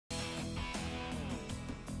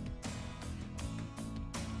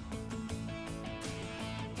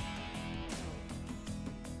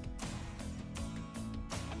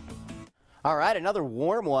All right, another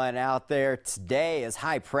warm one out there today as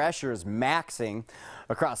high pressure is maxing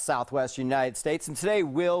across southwest United States. And today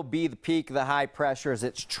will be the peak of the high pressure as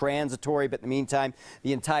it's transitory. But in the meantime,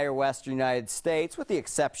 the entire western United States, with the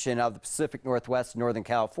exception of the Pacific Northwest and Northern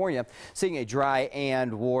California, seeing a dry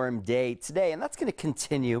and warm day today. And that's going to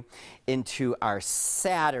continue into our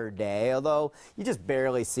Saturday, although you just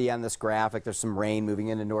barely see on this graphic there's some rain moving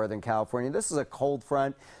into Northern California. This is a cold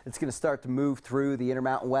front that's going to start to move through the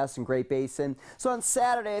Intermountain West and Great Basin. So on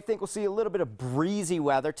Saturday, I think we'll see a little bit of breezy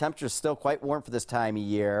weather. Temperatures still quite warm for this time of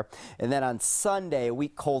year. And then on Sunday, a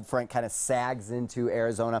weak cold front kind of sags into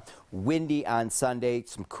Arizona. Windy on Sunday,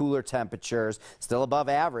 some cooler temperatures, still above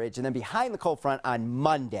average. And then behind the cold front on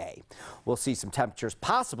Monday, we'll see some temperatures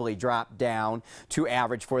possibly drop down to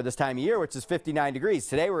average for this time of year, which is 59 degrees.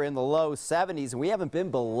 Today we're in the low 70s, and we haven't been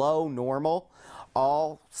below normal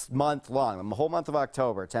all month long. The whole month of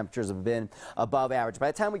October, temperatures have been above average.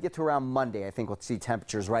 By the time we get to around Monday, I think we'll see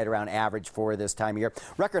temperatures right around average for this time of year.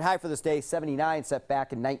 Record high for this day, 79, set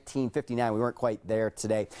back in 1959. We weren't quite there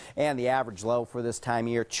today. And the average low for this time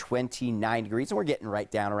of year, 29 degrees. And we're getting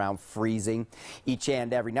right down around freezing each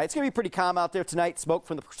and every night. It's going to be pretty calm out there tonight. Smoke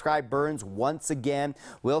from the prescribed burns once again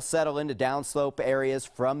will settle into downslope areas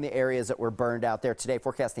from the areas that were burned out there today.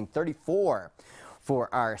 Forecasting 34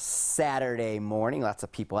 for our Saturday morning. Lots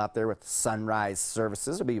of people out there with sunrise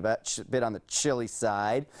services. It'll be a bit on the chilly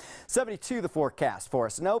side. 72 the forecast for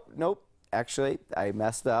us. Nope. Actually, I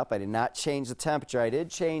messed up. I did not change the temperature. I did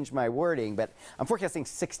change my wording, but I'm forecasting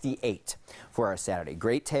 68 for our Saturday.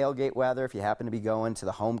 Great tailgate weather if you happen to be going to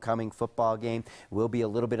the homecoming football game. It will be a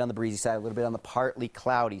little bit on the breezy side, a little bit on the partly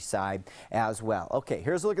cloudy side as well. Okay,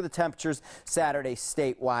 here's a look at the temperatures Saturday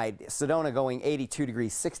statewide. Sedona going 82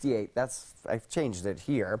 degrees, 68. I've changed it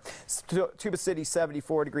here. Tuba City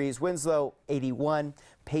 74 degrees, Winslow 81.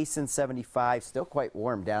 Payson 75, still quite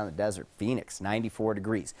warm down in the desert. Phoenix 94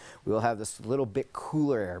 degrees. We will have this little bit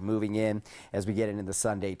cooler air moving in as we get into the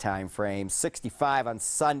Sunday time frame. 65 on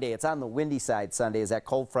Sunday. It's on the windy side Sunday as that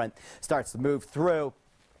cold front starts to move through.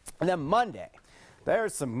 And then Monday,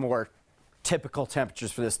 there's some more typical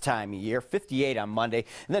temperatures for this time of year. 58 on Monday,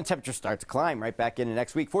 and then temperatures start to climb right back into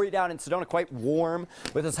next week. For you down in Sedona, quite warm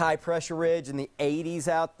with this high pressure ridge in the 80s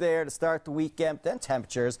out there to start the weekend. Then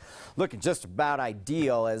temperatures looking just about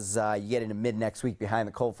ideal as you get into mid next week behind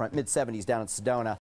the cold front. Mid 70s down in Sedona.